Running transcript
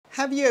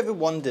Have you ever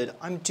wondered,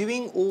 I'm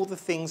doing all the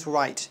things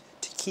right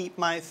to keep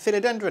my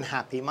philodendron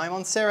happy, my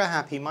monstera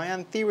happy, my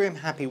anthurium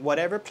happy,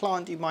 whatever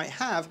plant you might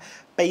have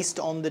based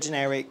on the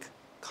generic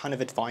kind of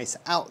advice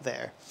out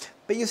there,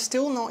 but you're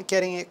still not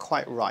getting it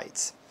quite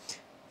right.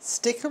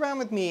 Stick around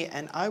with me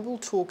and I will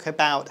talk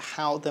about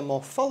how the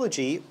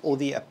morphology or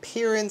the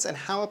appearance and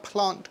how a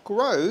plant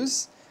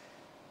grows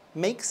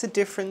makes a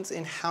difference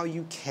in how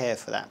you care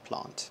for that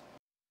plant.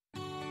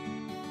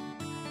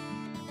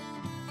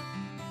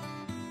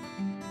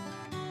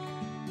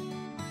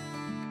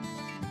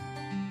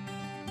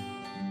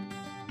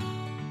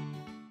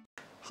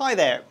 Hi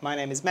there, my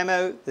name is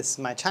Memo, this is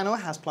my channel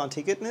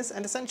Houseplantygoodness,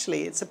 and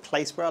essentially it's a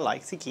place where I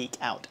like to geek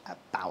out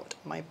about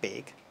my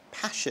big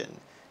passion.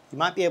 You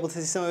might be able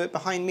to see some of it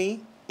behind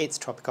me, it's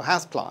tropical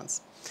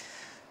houseplants.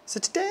 So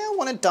today I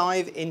want to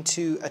dive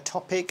into a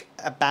topic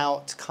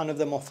about kind of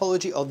the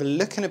morphology or the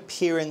look and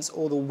appearance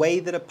or the way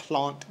that a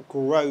plant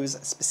grows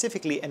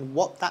specifically and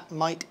what that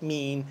might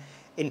mean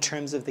in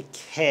terms of the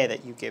care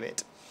that you give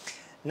it.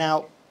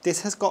 Now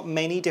this has got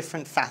many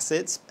different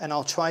facets and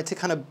I'll try to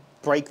kind of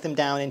break them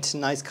down into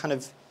nice kind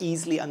of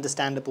easily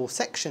understandable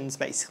sections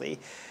basically.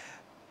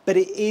 But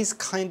it is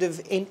kind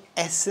of in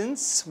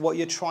essence what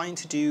you're trying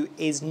to do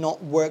is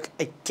not work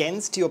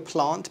against your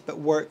plant but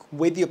work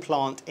with your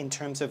plant in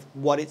terms of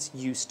what it's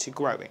used to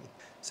growing.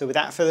 So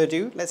without further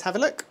ado, let's have a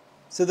look.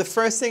 So the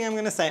first thing I'm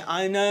going to say,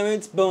 I know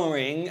it's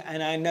boring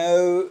and I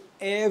know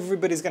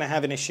everybody's going to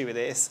have an issue with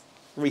this,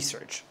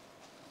 research.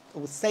 I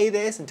will say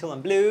this until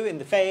I'm blue in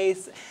the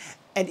face.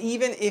 And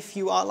even if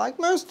you are like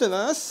most of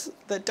us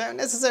that don't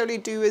necessarily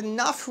do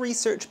enough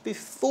research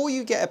before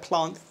you get a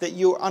plant that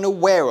you're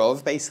unaware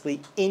of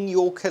basically in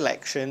your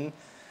collection,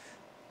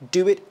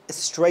 do it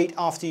straight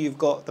after you've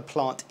got the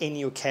plant in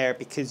your care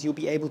because you'll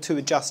be able to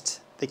adjust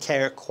the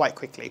care quite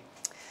quickly.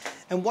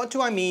 And what do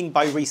I mean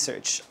by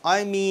research?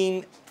 I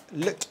mean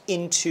look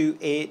into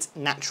its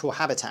natural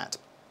habitat.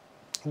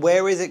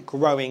 Where is it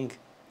growing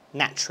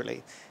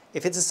naturally?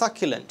 If it's a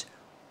succulent,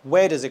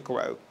 where does it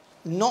grow?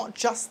 Not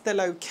just the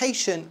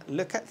location,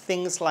 look at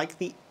things like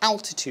the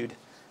altitude.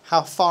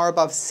 How far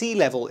above sea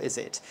level is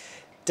it?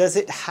 Does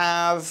it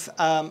have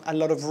a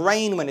lot of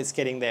rain when it's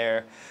getting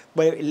there,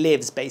 where it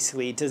lives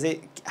basically? Does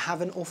it have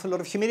an awful lot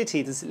of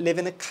humidity? Does it live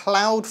in a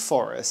cloud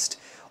forest?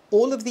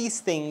 All of these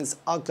things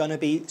are going to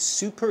be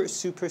super,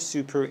 super,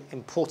 super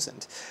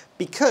important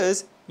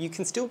because you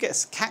can still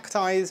get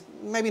cacti,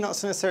 maybe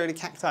not necessarily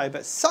cacti,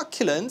 but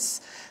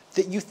succulents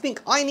that you think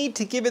I need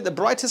to give it the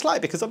brightest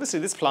light because obviously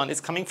this plant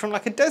is coming from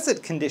like a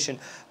desert condition.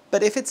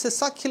 But if it's a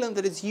succulent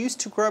that is used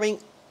to growing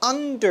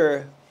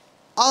under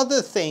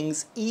other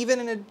things, even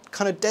in a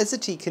kind of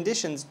deserty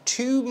conditions,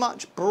 too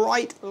much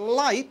bright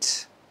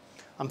light,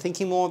 I'm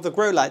thinking more of the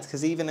grow lights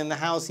because even in the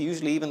house,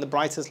 usually even the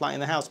brightest light in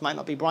the house might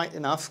not be bright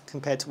enough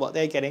compared to what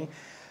they're getting,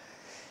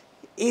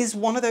 is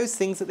one of those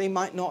things that they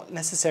might not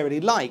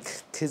necessarily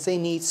like because they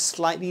need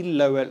slightly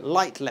lower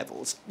light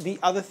levels. The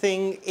other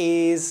thing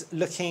is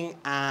looking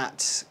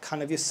at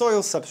kind of your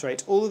soil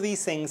substrate. All of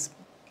these things,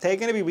 they're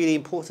going to be really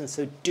important.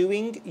 So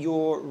doing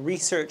your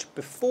research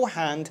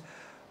beforehand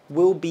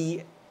will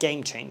be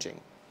game changing.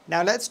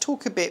 Now let's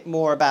talk a bit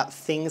more about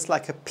things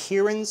like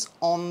appearance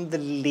on the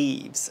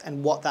leaves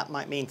and what that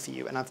might mean for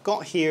you. And I've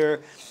got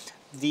here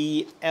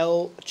the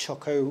El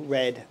Choco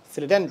Red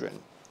Philodendron.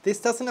 This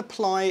doesn't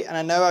apply, and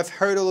I know I've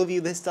heard all of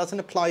you, this doesn't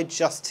apply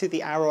just to the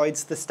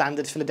aroids, the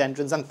standard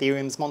philodendrons,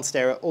 anthuriums,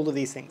 monstera, all of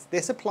these things.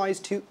 This applies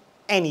to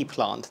any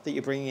plant that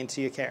you're bringing into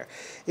your care.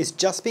 It's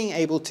just being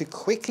able to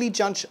quickly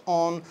judge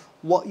on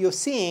what you're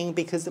seeing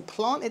because the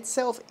plant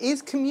itself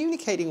is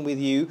communicating with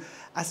you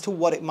as to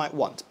what it might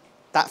want.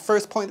 That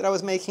first point that I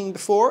was making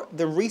before,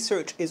 the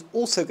research is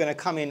also going to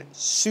come in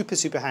super,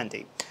 super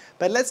handy.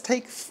 But let's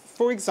take,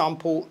 for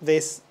example,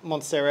 this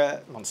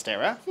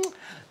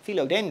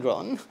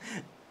philodendron,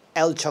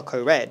 El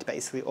Choco Red,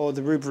 basically, or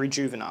the Rubery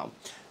juvenile.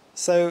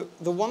 So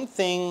the one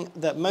thing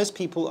that most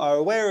people are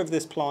aware of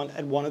this plant,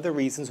 and one of the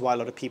reasons why a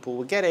lot of people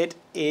will get it,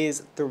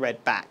 is the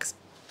red backs.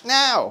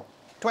 Now,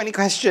 20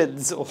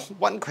 questions, or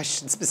one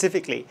question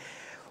specifically.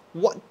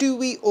 What do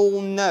we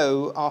all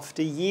know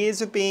after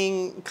years of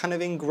being kind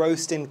of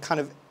engrossed in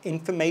kind of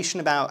information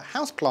about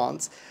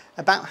houseplants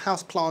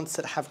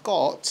that have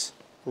got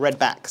red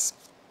backs?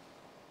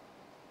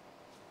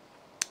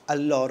 A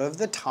lot of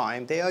the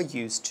time they are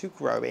used to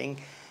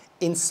growing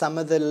in some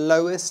of the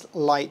lowest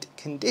light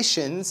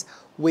conditions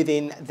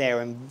within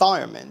their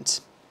environment.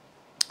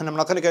 And I'm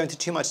not going to go into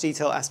too much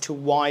detail as to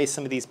why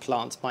some of these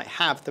plants might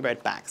have the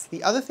red backs.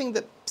 The other thing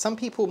that some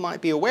people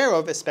might be aware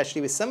of, especially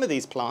with some of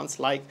these plants,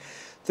 like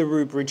the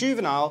Rubery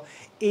juvenile,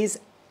 is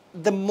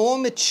the more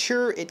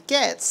mature it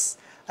gets,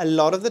 a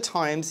lot of the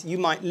times you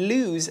might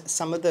lose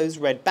some of those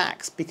red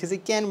backs because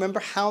again, remember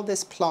how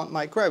this plant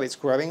might grow. It's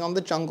growing on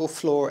the jungle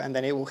floor and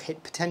then it will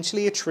hit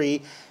potentially a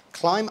tree,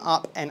 climb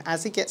up, and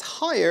as it gets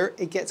higher,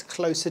 it gets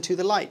closer to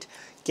the light.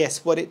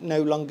 Guess what it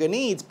no longer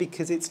needs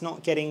because it's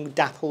not getting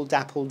dappled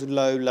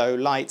low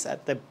lights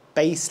at the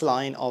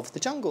baseline of the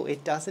jungle.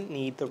 It doesn't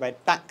need the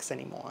red backs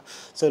anymore.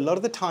 So a lot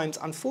of the times,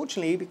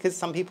 unfortunately, because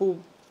some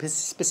people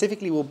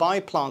specifically will buy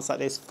plants like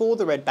this for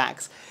the red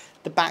backs,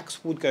 the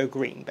backs would go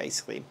green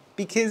basically,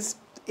 because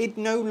it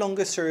no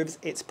longer serves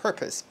its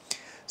purpose.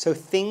 So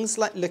things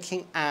like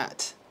looking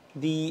at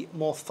the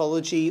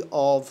morphology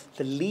of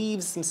the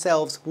leaves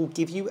themselves will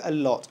give you a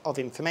lot of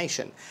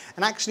information.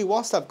 And actually,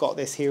 whilst I've got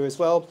this here as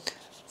well,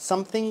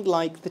 something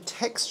like the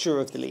texture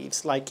of the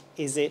leaves, like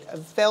is it a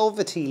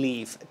velvety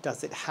leaf?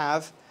 Does it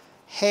have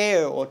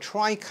hair or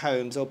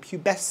trichomes or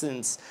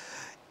pubescence?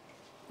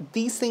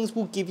 These things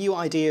will give you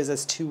ideas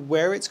as to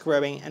where it's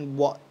growing and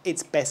what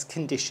its best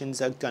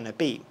conditions are going to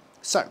be.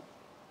 So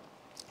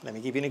let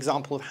me give you an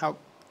example of how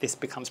this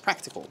becomes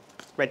practical.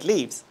 Red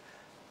leaves.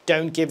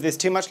 Don't give this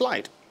too much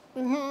light.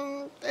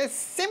 It's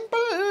simple.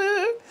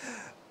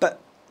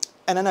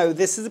 And I know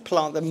this is a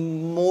plant that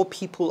more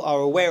people are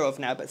aware of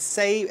now, but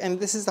say, and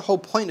this is the whole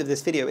point of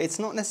this video, it's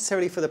not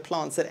necessarily for the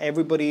plants that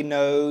everybody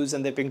knows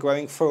and they've been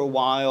growing for a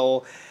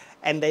while,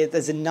 and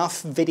there's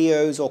enough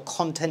videos or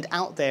content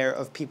out there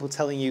of people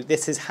telling you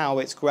this is how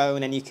it's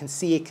grown, and you can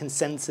see a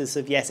consensus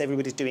of yes,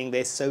 everybody's doing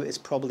this, so it's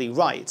probably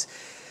right.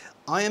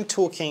 I am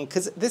talking,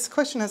 because this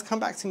question has come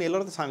back to me a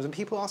lot of the times when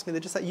people ask me, they're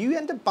just like, you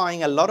end up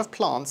buying a lot of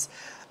plants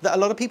that a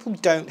lot of people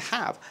don't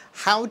have.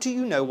 How do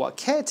you know what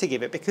care to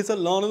give it? Because a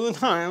lot of the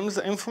times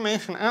the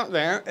information out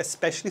there,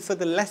 especially for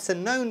the lesser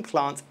known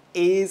plants,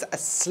 is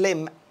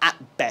slim at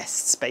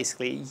best,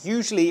 basically.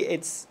 Usually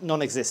it's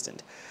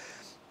non-existent.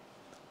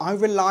 I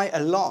rely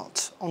a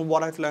lot on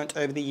what I've learned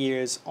over the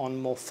years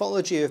on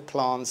morphology of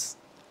plants,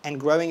 and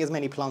growing as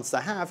many plants as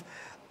I have,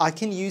 I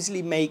can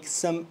usually make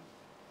some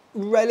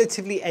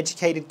relatively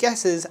educated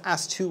guesses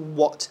as to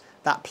what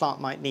that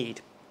plant might need.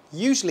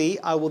 Usually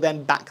I will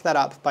then back that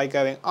up by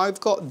going,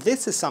 I've got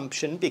this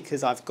assumption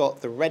because I've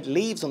got the red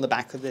leaves on the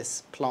back of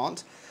this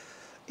plant.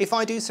 If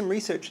I do some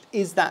research,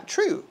 is that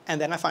true? And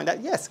then I find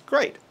out, yes,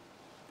 great,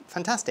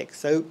 fantastic.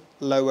 So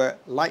lower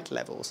light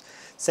levels.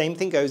 Same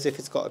thing goes if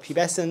it's got a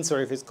pubescence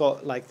or if it's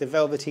got like the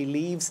velvety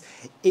leaves.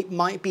 It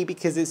might be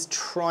because it's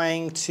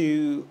trying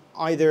to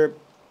either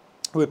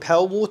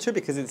repel water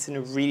because it's in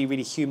a really,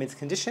 really humid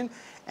condition.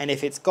 And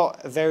if it's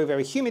got very,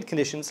 very humid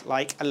conditions,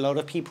 like a lot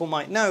of people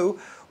might know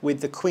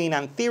with the Queen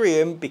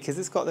Anthurium, because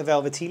it's got the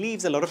velvety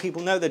leaves, a lot of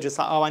people know they're just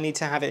like, oh, I need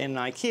to have it in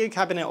an IKEA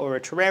cabinet or a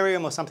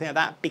terrarium or something like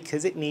that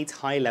because it needs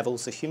high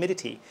levels of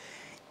humidity.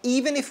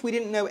 Even if we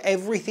didn't know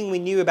everything we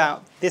knew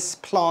about this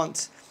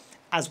plant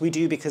as we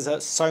do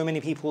because so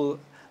many people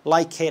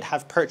like it,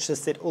 have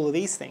purchased it, all of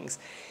these things,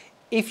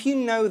 if you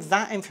know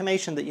that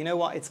information that, you know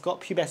what, it's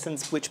got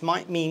pubescence, which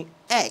might mean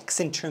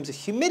X in terms of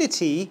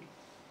humidity,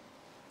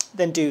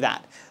 then do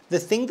that. The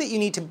thing that you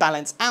need to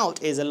balance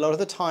out is a lot of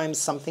the times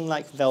something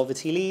like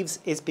velvety leaves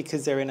is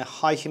because they're in a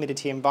high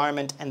humidity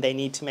environment and they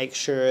need to make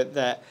sure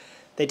that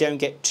they don't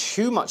get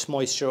too much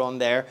moisture on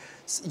there.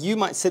 So you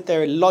might sit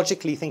there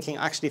logically thinking,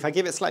 actually, if I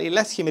give it slightly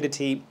less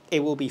humidity, it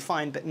will be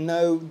fine. But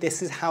no,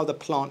 this is how the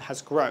plant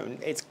has grown.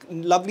 It's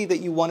lovely that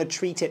you want to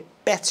treat it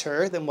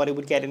better than what it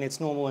would get in its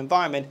normal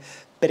environment,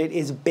 but it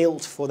is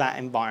built for that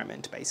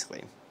environment,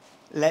 basically.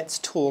 Let's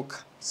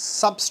talk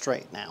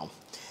substrate now.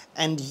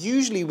 And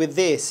usually with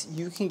this,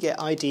 you can get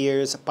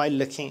ideas by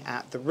looking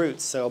at the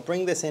roots. So I'll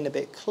bring this in a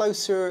bit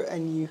closer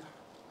and you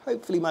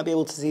hopefully might be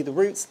able to see the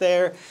roots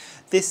there.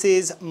 This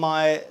is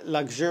my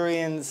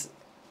Luxurians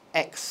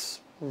X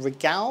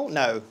Regal,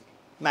 no,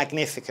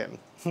 Magnificum.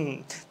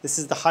 This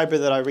is the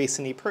hybrid that I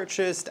recently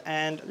purchased,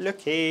 and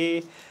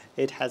looky,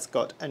 it has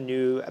got a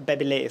new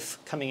baby leaf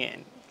coming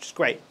in, which is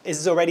great. This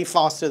is already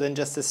faster than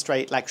just a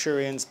straight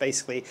Luxurians,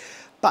 basically.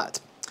 But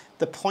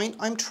the point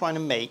I'm trying to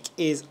make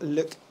is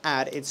look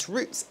at its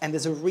roots, and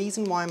there's a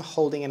reason why I'm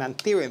holding an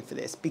anthurium for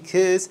this,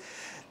 because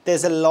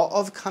there's a lot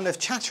of kind of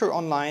chatter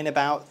online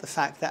about the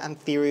fact that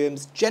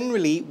anthuriums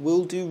generally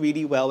will do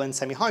really well in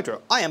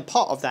semi-hydro. I am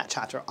part of that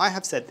chatter, I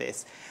have said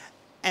this,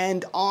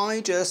 and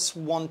I just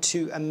want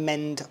to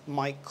amend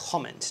my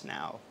comment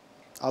now.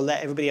 I'll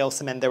let everybody else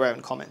amend their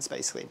own comments,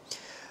 basically.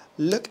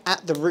 Look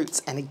at the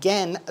roots, and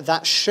again,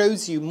 that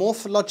shows you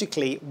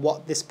morphologically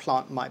what this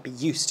plant might be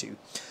used to.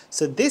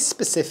 So this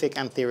specific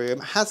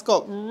anthurium has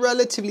got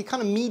relatively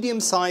kind of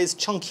medium-sized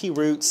chunky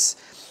roots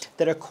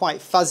that are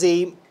quite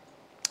fuzzy.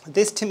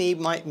 This to me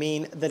might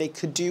mean that it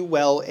could do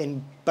well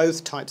in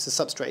both types of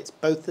substrates,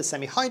 both the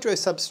semi-hydro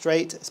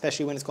substrate,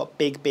 especially when it's got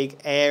big, big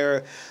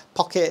air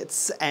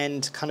pockets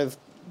and kind of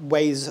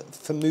ways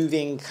for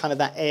moving kind of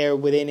that air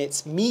within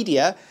its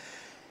media,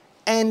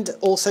 and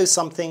also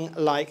something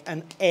like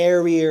an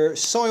airier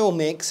soil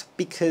mix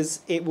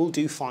because it will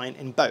do fine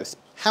in both.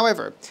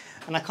 However,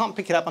 and I can't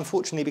pick it up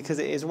unfortunately because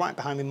it is right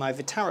behind me, my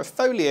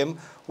Vitarifolium,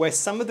 where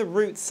some of the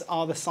roots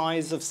are the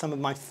size of some of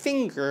my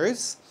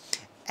fingers,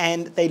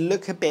 and they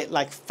look a bit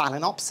like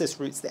Phalaenopsis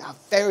roots. They are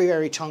very,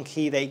 very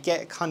chunky. They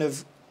get kind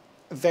of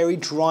very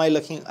dry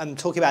looking. I'm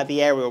talking about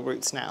the aerial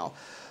roots now.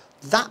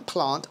 That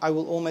plant I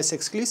will almost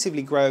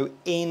exclusively grow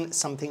in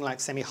something like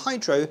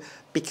semi-hydro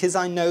because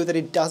I know that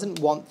it doesn't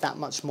want that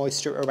much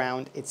moisture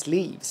around its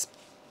leaves.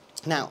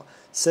 Now,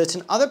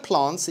 certain other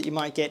plants that you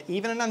might get,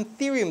 even an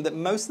anthurium, that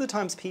most of the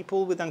times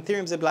people with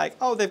anthuriums are like,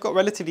 oh, they've got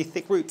relatively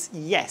thick roots.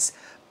 Yes,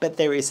 but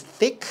there is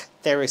thick,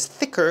 there is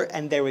thicker,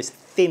 and there is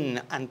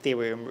thin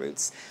anthurium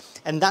roots.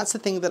 And that's the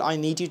thing that I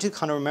need you to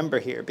kind of remember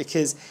here,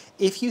 because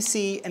if you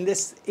see, and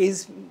this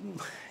is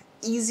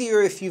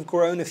easier if you've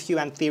grown a few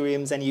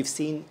anthuriums and you've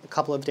seen a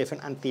couple of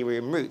different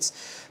anthurium roots,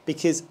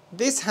 because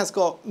this has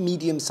got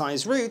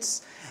medium-sized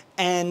roots,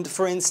 and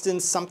for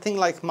instance, something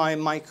like my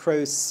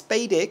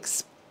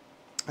microspadix,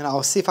 and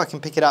I'll see if I can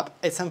pick it up.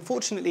 It's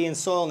unfortunately in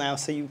soil now,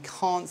 so you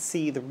can't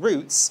see the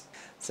roots.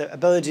 So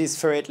apologies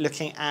for it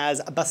looking as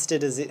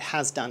busted as it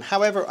has done.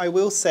 However, I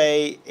will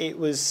say it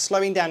was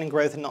slowing down in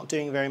growth and not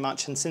doing very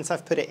much. And since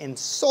I've put it in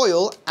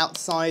soil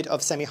outside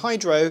of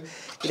semi-hydro,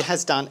 it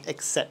has done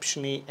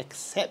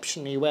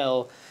exceptionally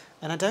well.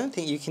 And I don't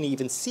think you can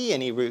even see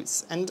any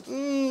roots. And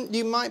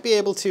you might be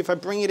able to, if I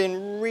bring it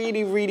in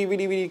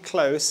really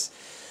close,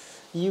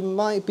 you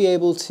might be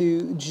able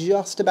to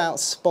just about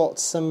spot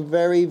some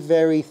very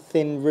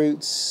thin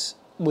roots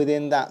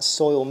within that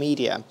soil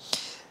media.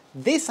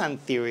 This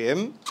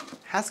anthurium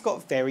has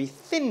got very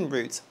thin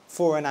roots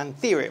for an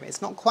anthurium. It's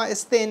not quite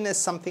as thin as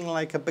something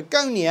like a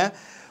begonia,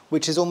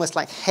 which is almost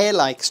like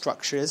hair-like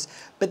structures,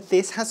 but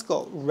this has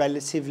got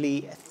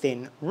relatively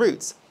thin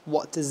roots.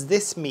 What does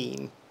this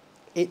mean?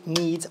 It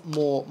needs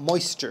more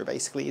moisture,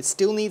 basically. It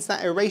still needs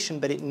that aeration,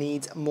 but it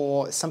needs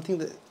more, something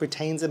that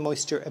retains the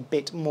moisture a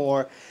bit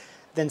more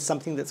than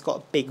something that's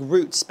got big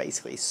roots,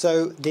 basically.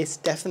 So this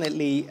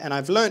definitely, and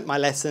I've learned my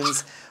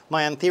lessons,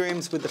 my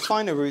anthuriums with the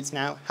finer roots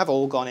now have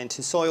all gone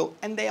into soil,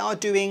 and they are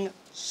doing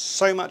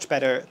so much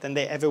better than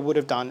they ever would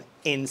have done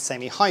in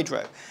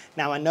semi-hydro.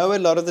 Now I know a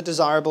lot of the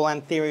desirable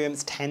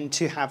anthuriums tend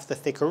to have the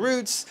thicker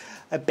roots,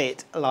 a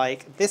bit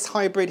like this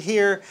hybrid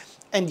here,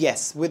 and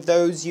yes, with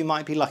those you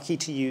might be lucky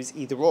to use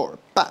either or,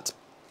 but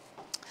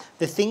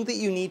the thing that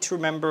you need to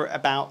remember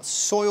about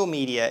soil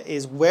media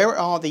is where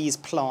are these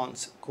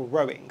plants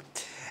growing?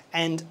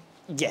 And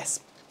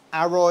yes,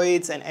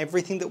 aroids and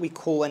everything that we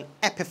call an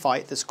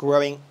epiphyte that's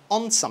growing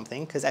on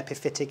something, because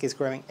epiphytic is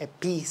growing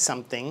epi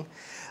something.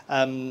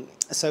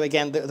 So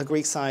again, the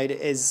Greek side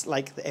is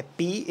like the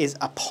epi is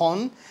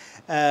upon,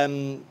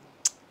 epiphytic,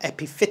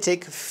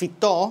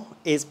 phyto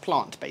is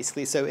plant,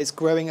 basically. So it's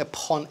growing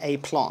upon a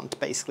plant,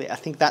 basically. I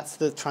think that's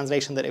the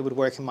translation that it would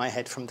work in my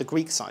head from the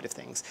Greek side of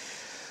things.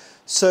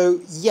 So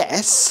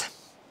yes,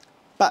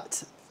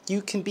 but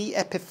you can be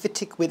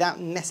epiphytic without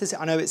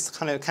necessarily, I know it's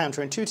kind of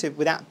counterintuitive,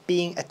 without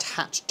being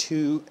attached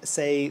to,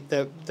 say,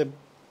 the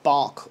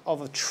bark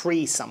of a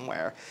tree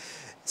somewhere.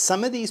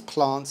 Some of these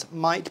plants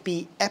might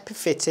be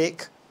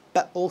epiphytic,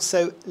 but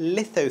also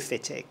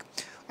lithophytic.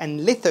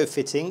 And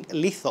lithophytic,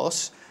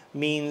 lithos,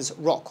 means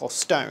rock or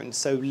stone.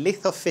 So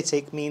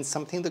lithophytic means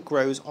something that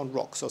grows on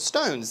rocks or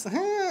stones.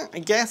 I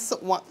guess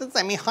what the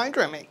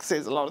semi-hydro mix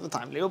is a lot of the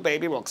time, little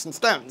baby rocks and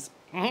stones.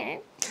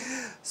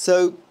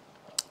 So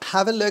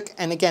have a look,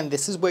 and again,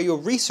 this is where your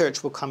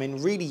research will come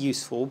in really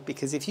useful,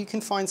 because if you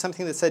can find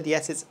something that said,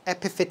 yes, it's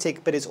epiphytic,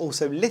 but it's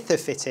also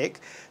lithophytic,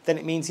 then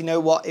it means, you know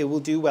what, it will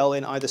do well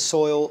in either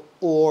soil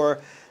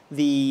or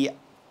the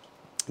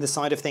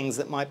side of things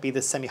that might be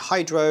the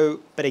semi-hydro,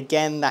 but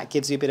again, that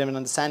gives you a bit of an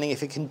understanding.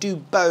 If it can do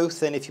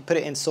both, and if you put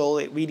it in soil,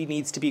 it really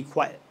needs to be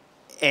quite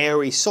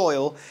airy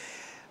soil.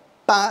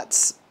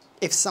 But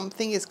if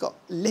something has got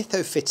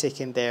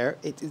lithophytic in there,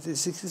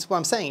 this is what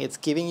I'm saying, it's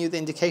giving you the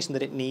indication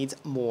that it needs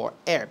more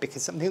air,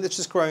 because something that's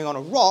just growing on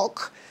a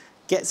rock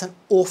gets an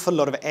awful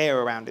lot of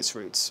air around its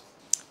roots.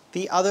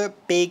 The other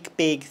big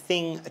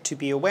thing to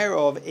be aware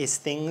of is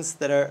things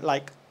that are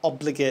like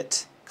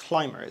obligate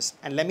climbers.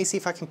 And let me see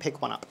if I can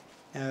pick one up.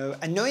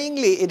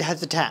 Annoyingly, it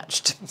has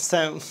attached.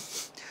 So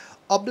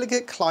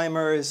obligate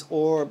climbers,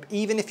 or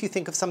even if you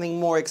think of something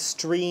more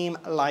extreme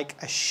like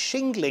a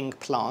shingling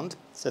plant,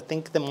 so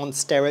think the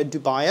Monstera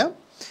dubia,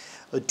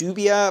 or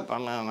dubia, I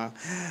don't know.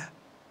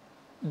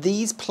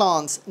 These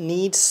plants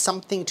need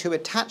something to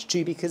attach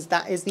to, because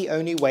that is the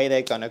only way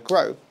they're going to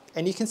grow.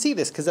 And you can see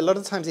this because a lot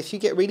of times if you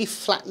get really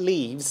flat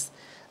leaves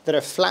that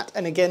are flat,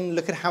 and again,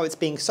 look at how it's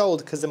being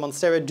sold, because the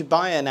Monstera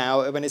dubia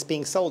now, when it's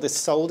being sold, is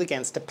sold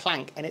against a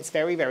plank, and it's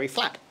very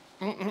flat.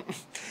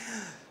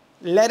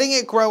 Letting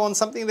it grow on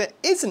something that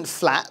isn't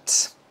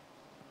flat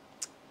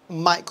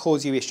might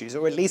cause you issues,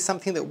 or at least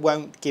something that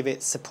won't give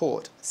it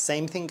support.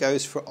 Same thing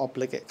goes for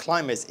obligate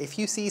climbers. If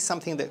you see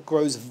something that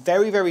grows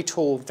very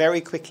tall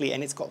very quickly,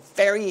 and it's got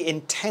very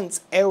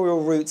intense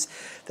aerial roots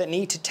that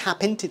need to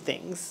tap into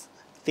things,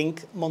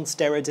 think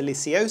Monstera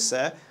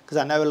deliciosa, because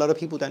I know a lot of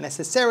people don't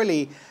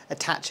necessarily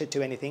attach it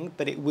to anything,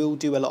 but it will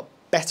do a lot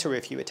better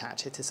if you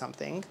attach it to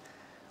something.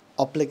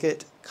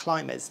 Obligate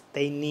climbers,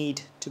 they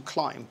need to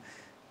climb.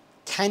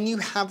 Can you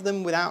have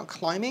them without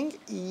climbing?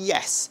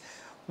 Yes.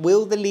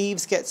 Will the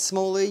leaves get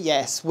smaller?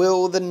 Yes.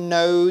 Will the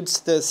nodes,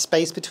 the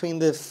space between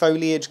the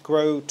foliage,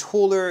 grow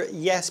taller?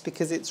 Yes,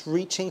 because it's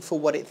reaching for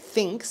what it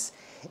thinks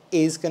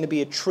is going to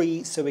be a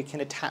tree so it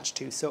can attach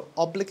to. So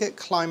obligate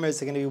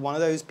climbers are going to be one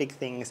of those big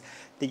things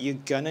that you're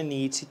going to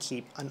need to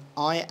keep an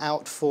eye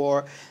out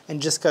for,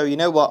 and just go, you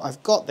know what,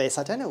 I've got this.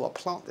 I don't know what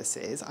plant this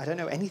is. I don't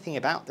know anything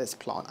about this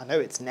plant. I know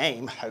its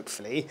name,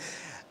 hopefully,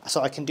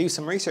 so I can do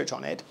some research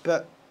on it,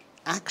 but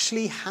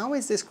actually, how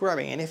is this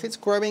growing? And if it's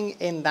growing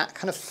in that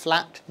kind of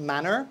flat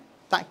manner,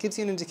 that gives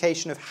you an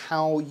indication of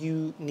how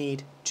you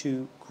need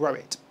to grow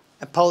it.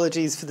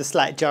 Apologies for the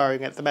slight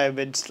jarring at the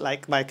moment,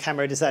 like my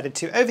camera decided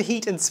to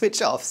overheat and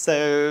switch off,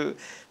 so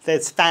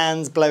there's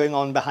fans blowing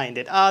on behind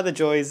it. Ah, the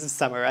joys of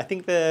summer. I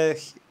think the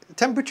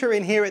temperature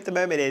in here at the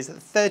moment is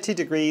 30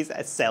 degrees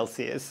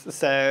Celsius,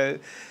 so,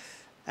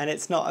 and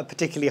it's not a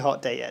particularly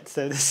hot day yet,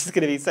 so this is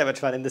going to be so much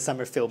fun in the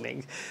summer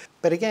filming.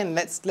 But again,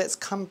 let's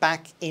come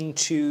back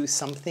into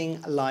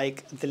something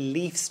like the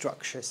leaf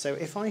structure. So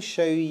if I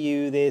show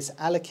you this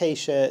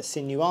Alocasia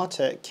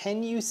sinuata,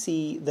 can you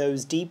see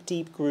those deep,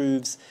 deep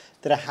grooves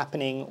that are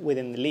happening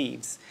within the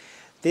leaves?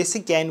 This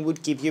again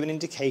would give you an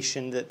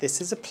indication that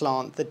this is a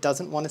plant that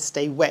doesn't want to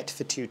stay wet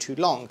for too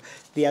long.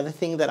 The other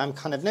thing that I'm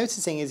kind of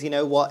noticing is, you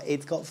know what,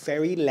 it's got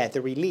very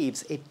leathery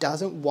leaves. It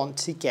doesn't want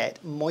to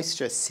get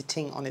moisture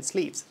sitting on its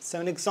leaves. So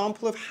an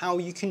example of how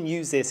you can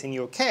use this in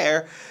your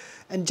care,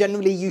 and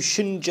generally you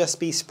shouldn't just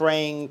be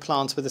spraying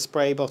plants with a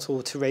spray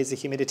bottle to raise the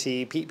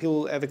humidity.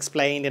 People have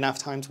explained enough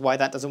times why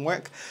that doesn't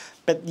work,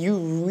 but you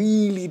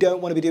really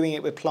don't want to be doing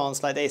it with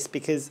plants like this,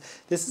 because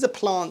this is a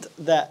plant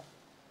that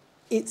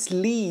its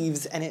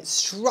leaves and its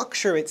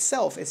structure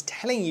itself is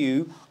telling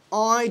you,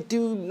 I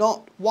do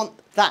not want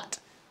that.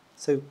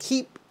 So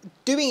keep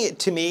doing it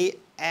to me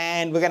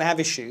and we're going to have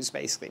issues,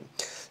 basically.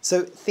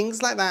 So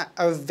things like that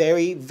are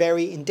very,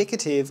 very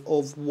indicative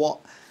of what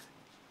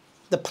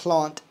the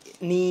plant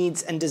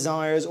needs and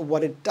desires, or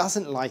what it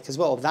doesn't like as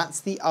well. That's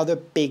the other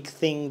big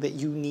thing that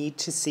you need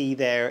to see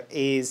there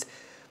is,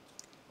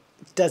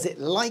 does it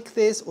like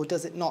this or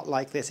does it not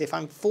like this? If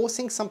I'm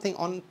forcing something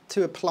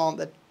onto a plant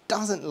that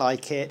doesn't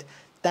like it,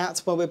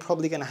 that's where we're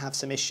probably going to have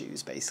some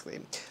issues, basically.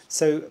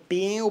 So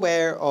being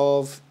aware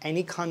of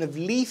any kind of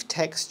leaf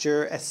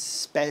texture,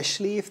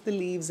 especially if the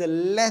leaves are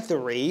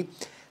leathery,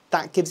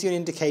 that gives you an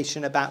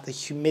indication about the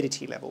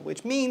humidity level,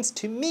 which means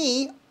to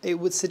me, it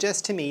would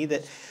suggest to me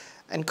that,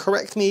 and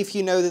correct me if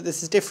you know that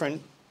this is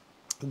different,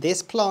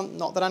 this plant,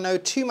 not that I know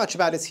too much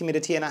about its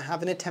humidity, and I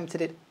haven't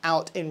attempted it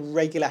out in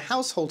regular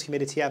household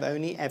humidity, I've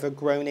only ever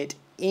grown it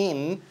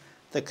in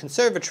the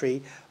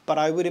conservatory, but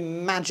I would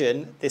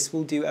imagine this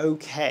will do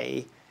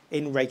okay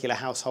in regular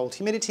household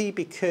humidity,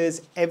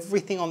 because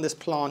everything on this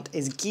plant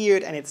is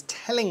geared and it's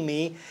telling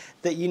me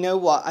that, you know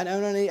what, I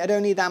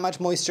don't need that much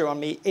moisture on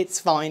me, it's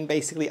fine,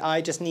 basically,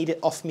 I just need it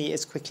off me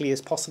as quickly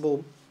as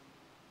possible.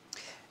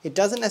 It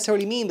doesn't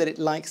necessarily mean that it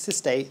likes to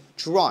stay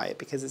dry,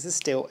 because this is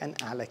still an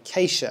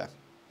Alocasia.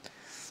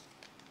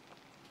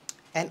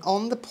 And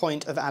on the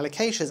point of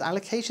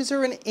alocasias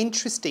are an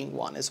interesting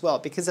one as well,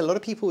 because a lot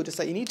of people are just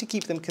like, you need to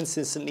keep them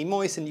consistently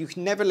moist and you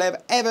can never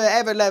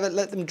ever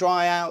let them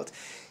dry out.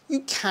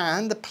 You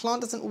can, the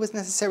plant doesn't always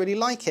necessarily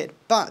like it,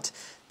 but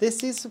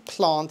this is a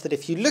plant that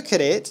if you look at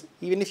it,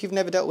 even if you've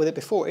never dealt with it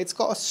before, it's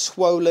got a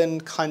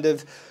swollen kind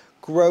of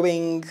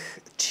growing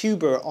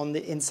tuber on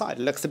the inside.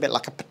 It looks a bit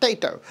like a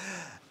potato.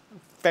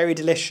 Very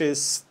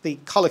delicious. The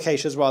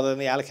colocasias rather than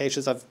the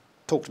alocasias, I've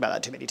talked about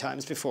that too many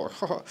times before.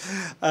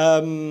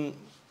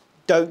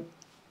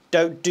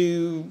 Don't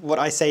do what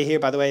I say here,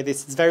 by the way.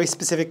 This is very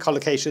specific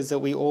colocasias that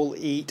we all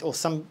eat, or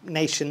some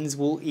nations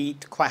will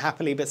eat quite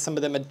happily, but some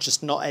of them are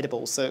just not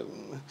edible. So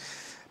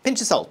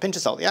pinch of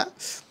salt, yeah?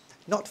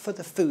 Not for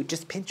the food,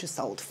 just pinch of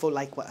salt for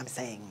like what I'm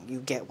saying. You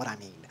get what I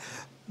mean.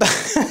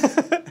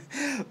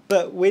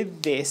 But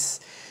with this,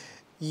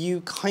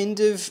 you kind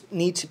of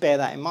need to bear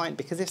that in mind,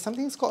 because if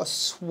something's got a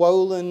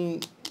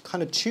swollen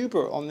kind of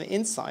tuber on the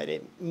inside,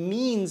 it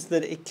means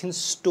that it can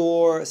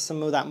store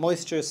some of that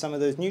moisture, some of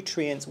those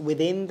nutrients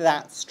within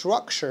that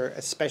structure,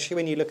 especially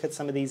when you look at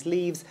some of these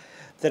leaves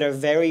that are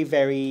very,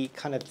 very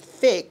kind of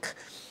thick.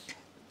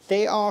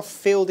 They are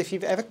filled, if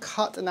you've ever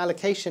cut an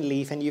alocation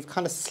leaf and you've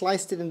kind of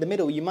sliced it in the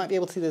middle, you might be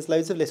able to see there's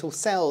loads of little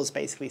cells,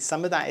 basically.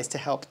 Some of that is to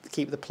help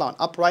keep the plant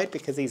upright,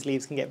 because these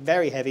leaves can get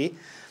very heavy.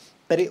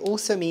 But it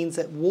also means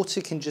that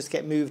water can just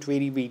get moved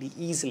really, really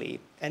easily.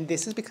 And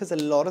this is because a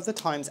lot of the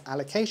times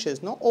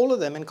alocasias, not all of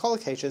them, and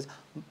colocasias,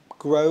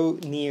 grow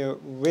near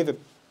river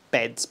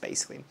beds,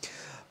 basically.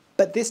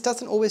 But this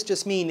doesn't always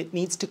just mean it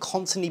needs to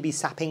constantly be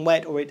sapping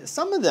wet, or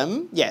some of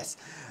them, yes,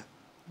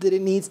 that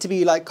it needs to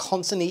be like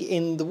constantly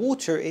in the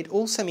water. It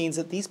also means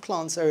that these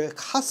plants are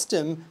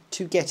accustomed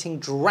to getting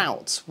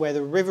droughts, where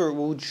the river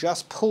will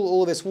just pull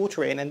all of its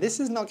water in, and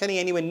this is not getting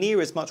anywhere near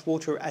as much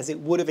water as it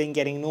would have been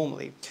getting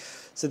normally.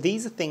 So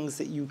these are things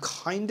that you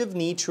kind of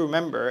need to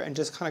remember and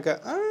just kind of go,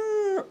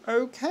 oh,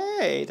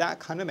 okay, that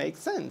kind of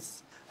makes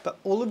sense. But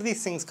all of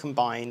these things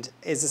combined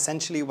is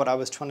essentially what I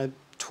was trying to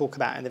talk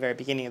about in the very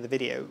beginning of the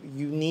video.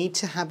 You need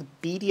to have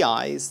beady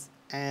eyes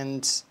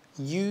and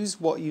use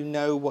what you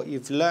know, what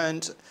you've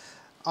learned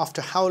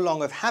after how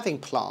long of having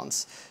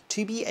plants,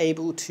 to be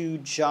able to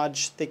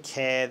judge the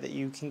care that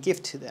you can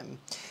give to them.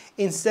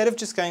 Instead of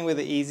just going with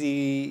the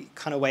easy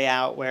kind of way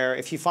out, where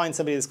if you find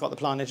somebody that's got the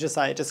plant, it's just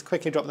like, just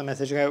quickly drop the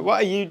message and go,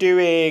 what are you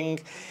doing?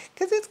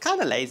 Because it's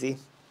kind of lazy.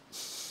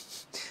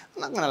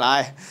 I'm not gonna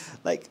lie,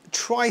 like,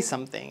 try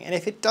something, and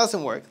if it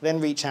doesn't work, then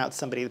reach out to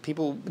somebody.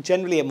 People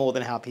generally are more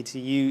than happy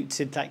to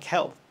like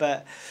help,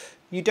 but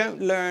You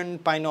don't learn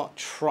by not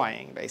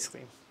trying,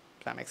 basically.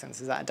 If that makes sense.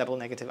 Is that a double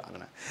negative? I don't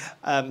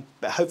know.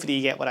 But hopefully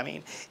you get what I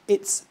mean.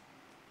 It's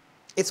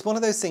one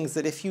of those things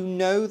that if you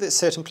know that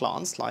certain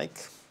plants,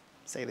 like,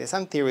 say this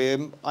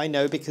anthurium, I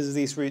know because of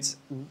these roots,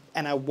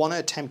 and I want to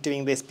attempt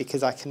doing this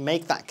because I can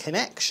make that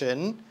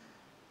connection,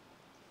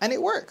 and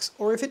it works.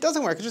 Or if it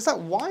doesn't work, it's just like,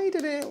 why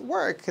did it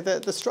work?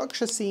 The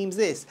structure seems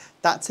this.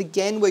 That's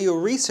again where your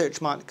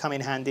research might come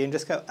in handy and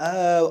just go,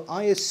 oh,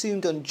 I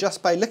assumed on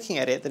just by looking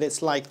at it that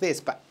it's like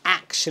this, but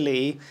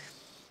actually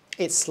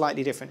it's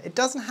slightly different. It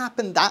doesn't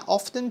happen that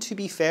often, to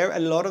be fair. A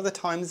lot of the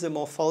times the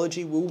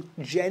morphology will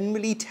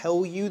generally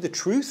tell you the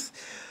truth,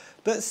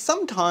 but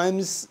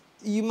sometimes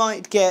you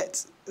might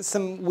get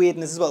some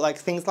weirdness as well, like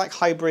things like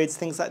hybrids,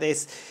 things like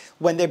this,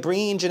 when they're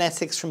bringing in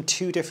genetics from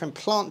two different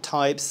plant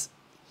types.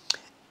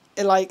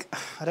 Like,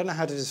 I don't know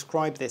how to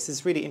describe this,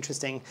 it's really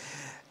interesting.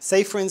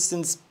 Say for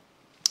instance,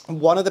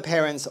 one of the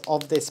parents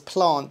of this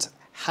plant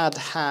had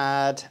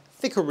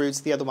thicker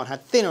roots, the other one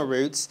had thinner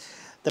roots.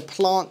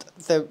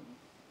 The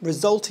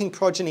resulting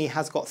progeny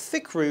has got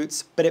thick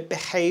roots, but it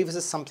behaves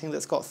as something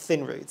that's got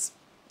thin roots.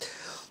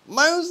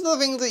 Most of the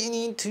things that you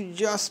need to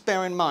just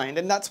bear in mind,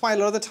 and that's why a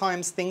lot of the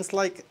times things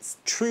like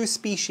true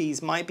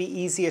species might be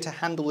easier to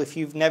handle if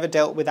you've never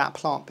dealt with that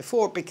plant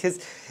before,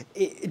 because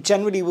it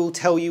generally will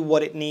tell you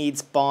what it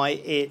needs by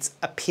its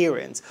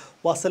appearance,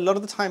 whilst a lot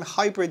of the time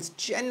hybrids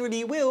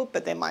generally will,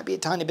 but there might be a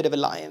tiny bit of a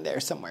lie in there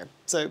somewhere.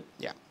 So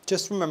yeah,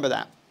 just remember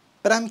that.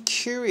 But I'm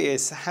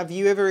curious, have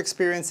you ever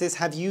experienced this?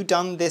 Have you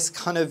done this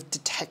kind of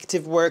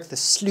detective work, the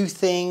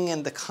sleuthing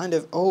and the kind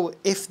of, oh,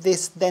 if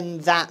this, then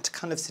that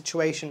kind of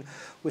situation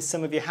with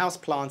some of your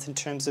houseplants in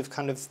terms of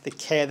kind of the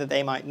care that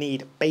they might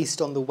need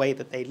based on the way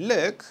that they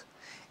look?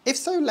 If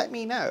so, let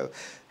me know.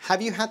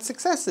 Have you had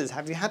successes?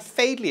 Have you had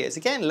failures?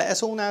 Again, let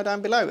us all know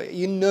down below.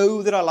 You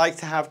know that I like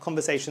to have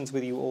conversations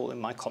with you all in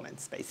my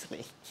comments,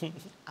 basically.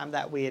 I'm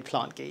that weird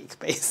plant geek,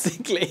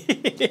 basically.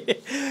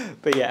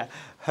 But yeah,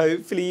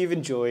 hopefully you've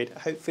enjoyed.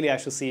 Hopefully I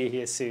shall see you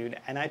here soon.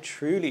 And I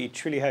truly,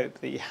 truly hope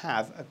that you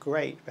have a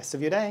great rest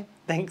of your day.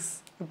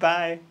 Thanks.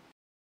 Bye.